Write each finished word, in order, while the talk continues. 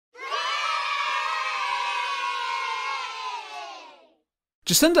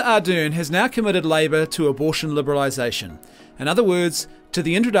Jacinda Ardern has now committed Labour to abortion liberalisation. In other words, to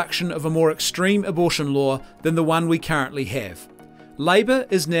the introduction of a more extreme abortion law than the one we currently have. Labour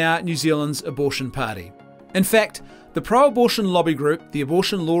is now New Zealand's abortion party. In fact, the pro-abortion lobby group, the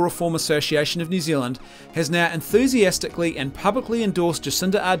Abortion Law Reform Association of New Zealand, has now enthusiastically and publicly endorsed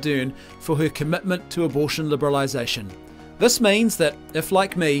Jacinda Ardern for her commitment to abortion liberalisation. This means that if,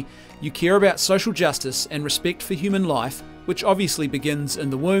 like me, you care about social justice and respect for human life, which obviously begins in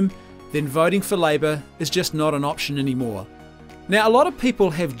the womb, then voting for Labour is just not an option anymore. Now, a lot of people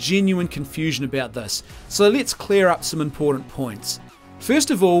have genuine confusion about this, so let's clear up some important points.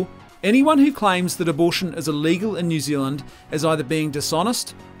 First of all, anyone who claims that abortion is illegal in New Zealand is either being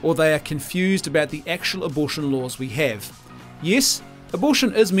dishonest or they are confused about the actual abortion laws we have. Yes,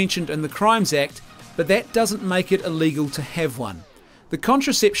 abortion is mentioned in the Crimes Act, but that doesn't make it illegal to have one. The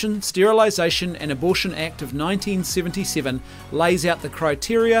Contraception, Sterilisation and Abortion Act of 1977 lays out the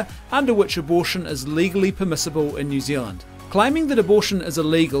criteria under which abortion is legally permissible in New Zealand. Claiming that abortion is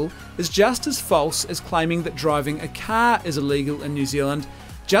illegal is just as false as claiming that driving a car is illegal in New Zealand,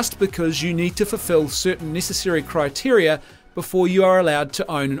 just because you need to fulfil certain necessary criteria before you are allowed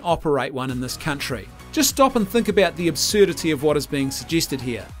to own and operate one in this country. Just stop and think about the absurdity of what is being suggested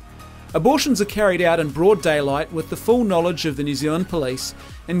here. Abortions are carried out in broad daylight with the full knowledge of the New Zealand Police,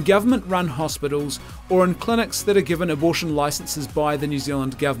 in government-run hospitals, or in clinics that are given abortion licences by the New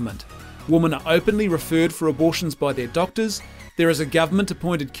Zealand Government. Women are openly referred for abortions by their doctors, there is a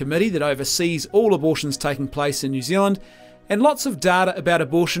government-appointed committee that oversees all abortions taking place in New Zealand, and lots of data about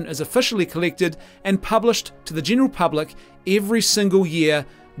abortion is officially collected and published to the general public every single year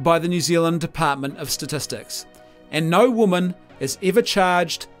by the New Zealand Department of Statistics. And no woman is ever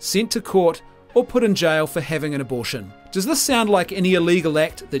charged, sent to court, or put in jail for having an abortion. Does this sound like any illegal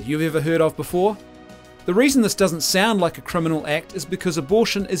act that you've ever heard of before? The reason this doesn't sound like a criminal act is because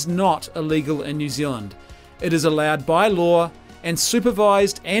abortion is not illegal in New Zealand. It is allowed by law and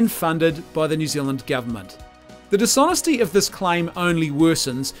supervised and funded by the New Zealand Government. The dishonesty of this claim only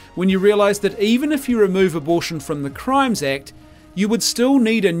worsens when you realise that even if you remove abortion from the Crimes Act, you would still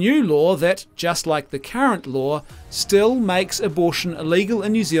need a new law that, just like the current law, still makes abortion illegal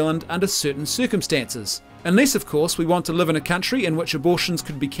in New Zealand under certain circumstances. Unless, of course, we want to live in a country in which abortions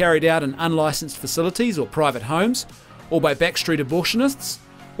could be carried out in unlicensed facilities or private homes, or by backstreet abortionists,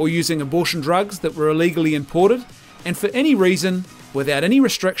 or using abortion drugs that were illegally imported, and for any reason, without any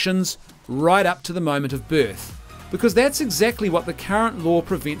restrictions, right up to the moment of birth. Because that's exactly what the current law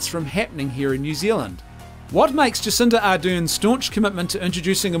prevents from happening here in New Zealand. What makes Jacinda Ardern's staunch commitment to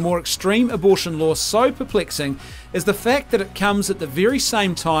introducing a more extreme abortion law so perplexing is the fact that it comes at the very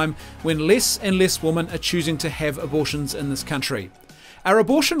same time when less and less women are choosing to have abortions in this country. Our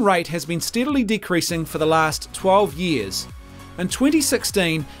abortion rate has been steadily decreasing for the last 12 years. In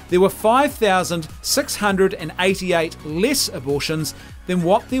 2016, there were 5,688 less abortions than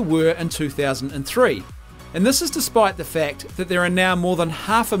what there were in 2003. And this is despite the fact that there are now more than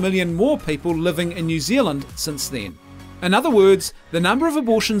 500,000 more people living in New Zealand since then. In other words, the number of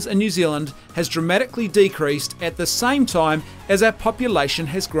abortions in New Zealand has dramatically decreased at the same time as our population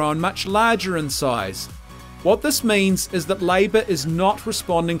has grown much larger in size. What this means is that Labour is not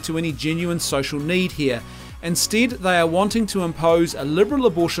responding to any genuine social need here. Instead, they are wanting to impose a liberal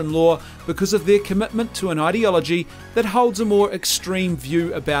abortion law because of their commitment to an ideology that holds a more extreme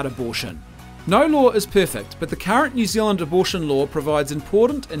view about abortion. No law is perfect, but the current New Zealand abortion law provides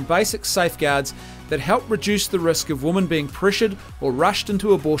important and basic safeguards that help reduce the risk of women being pressured or rushed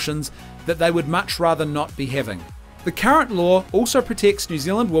into abortions that they would much rather not be having. The current law also protects New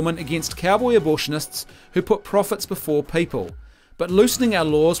Zealand women against cowboy abortionists who put profits before people. But loosening our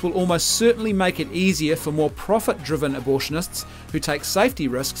laws will almost certainly make it easier for more profit-driven abortionists who take safety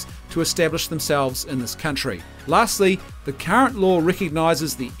risks to establish themselves in this country. Lastly, the current law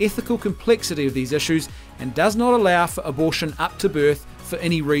recognises the ethical complexity of these issues and does not allow for abortion up to birth for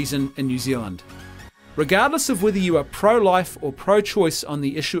any reason in New Zealand. Regardless of whether you are pro-life or pro-choice on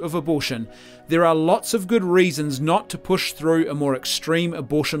the issue of abortion, there are lots of good reasons not to push through a more extreme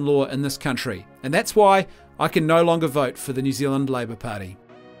abortion law in this country. And that's why I can no longer vote for the New Zealand Labour Party.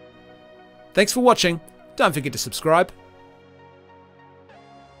 Thanks for watching. Don't forget to subscribe.